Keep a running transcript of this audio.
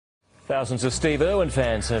Thousands of Steve Irwin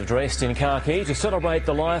fans have dressed in khaki to celebrate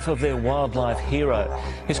the life of their wildlife hero.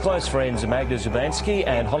 His close friends Magda Szubanski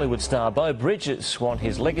and Hollywood star Beau Bridges want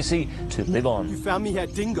his legacy to live on. You found me here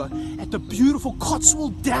at Dingo at the beautiful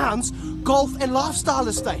Cotswold Downs Golf and Lifestyle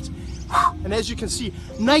Estate. And as you can see,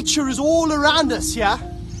 nature is all around us here.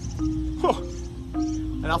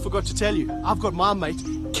 And I forgot to tell you, I've got my mate,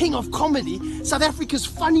 King of Comedy, South Africa's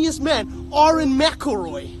funniest man,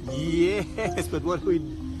 MCILROY. Yes, but what we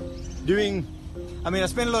doing? I mean, I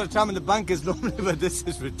spend a lot of time in the bunkers normally, but this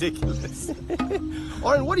is ridiculous.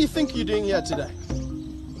 Oren, what do you think you're doing here today?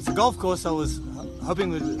 It's a golf course. I was hoping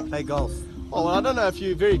we'd play golf. Oh, well, I don't know if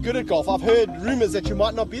you're very good at golf. I've heard rumours that you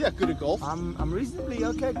might not be that good at golf. I'm reasonably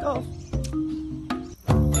okay at golf.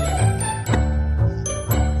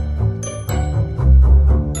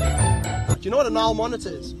 Do you know what a Nile monitor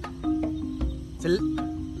is?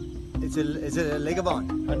 Is it a leg of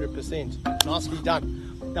iron? 100%. Nicely done.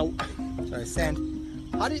 Now, sorry, sand.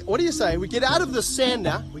 What do you say? We get out of the sand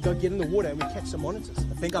now, we go get in the water and we catch some monitors.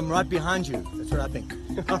 I think I'm right behind you. That's what I think.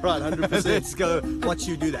 All right, 100%. Let's go watch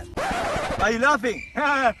you do that. Are you laughing?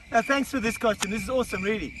 Thanks for this costume. This is awesome,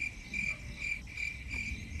 really.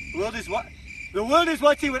 The world is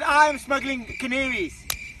watching when I am smuggling canaries.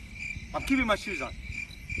 I'm keeping my shoes on.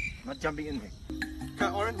 I'm not jumping in there. Okay,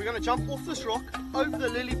 Oren, we're going to jump off this rock over the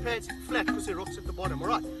lily pads flat because there are rocks at the bottom. All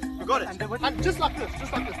right, we got it. And just like this,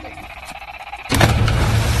 just like this.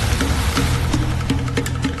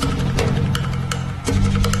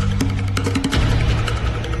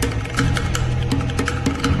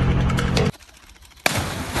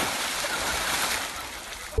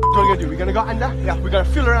 What are we going to do? We're going to go under. Yeah. We're going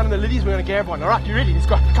to feel around in the lilies. We're going to grab one. All right, you ready? Let's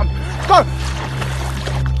go. Come, go.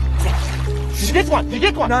 Did you get one? Did you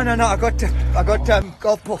get one? No. I got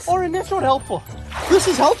golf balls. Oren, that's not helpful. This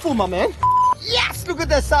is helpful, my man. Yes, look at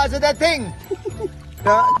the size of that thing.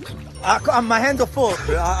 My hands are full.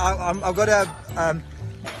 I've got a.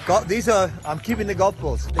 I'm keeping the golf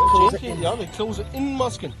balls. The claws are in my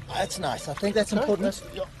skin. That's nice. I think that's important.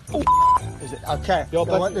 Yeah. Is it? Okay. Yeah,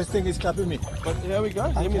 but this thing is cupping me. But there we go.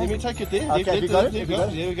 Okay. Let me take it there. Okay, you got it.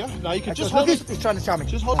 There we go. Now you can just look, hold it. he's trying to charm me.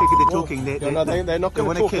 Just hold it. it. They're talking. They're not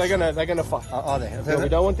going to talk. They're going to fight. Are they? Yeah, we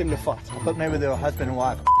don't want them to fight. I thought maybe they were husband and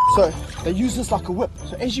wife. So they use this like a whip.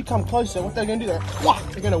 So as you come closer, what they're going to do?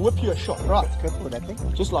 They're going to whip you a shot. Right. Good for that thing.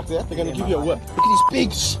 Just like that. They're going to give you a whip. Look at these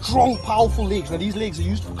big, strong, powerful legs. Now these legs are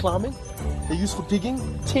used for climbing. They're used for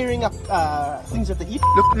digging, tearing up things at the hip.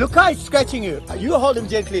 Look how he's scratching you. You hold him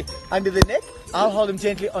gently under the neck. I'll hold him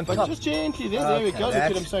gently on top. Just gently there. There we go. Look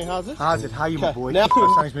at him saying, how's it? How's it? How are you, my boy? Now,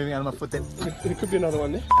 something's moving out of my foot there. There could be another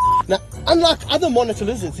one there. Now, unlike other monitor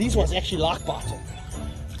lizards, these ones actually like biting.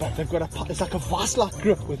 But they've got it's like a vice-like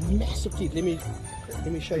grip with massive teeth. Let me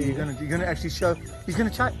show you. You're gonna actually show. He's gonna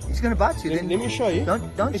try. He's gonna bite you. Let me show you.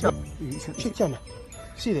 Don't show. Check down now.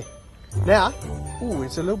 See there. Now, ooh,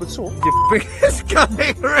 it's a little bit sore. Your finger is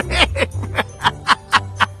coming red.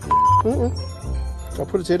 I'll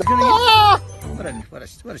put its head up. What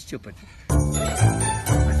a stupid.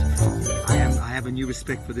 I have a new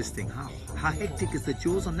respect for this thing. How hectic is the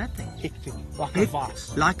jaws on that thing? Hectic. Like a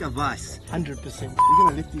vice. Like a vice. 100%. We're going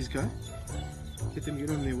to let these go. Let them get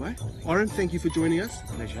on their way. Oren, thank you for joining us.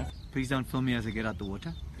 Pleasure. Please don't film me as I get out the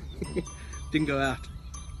water. Dingo out.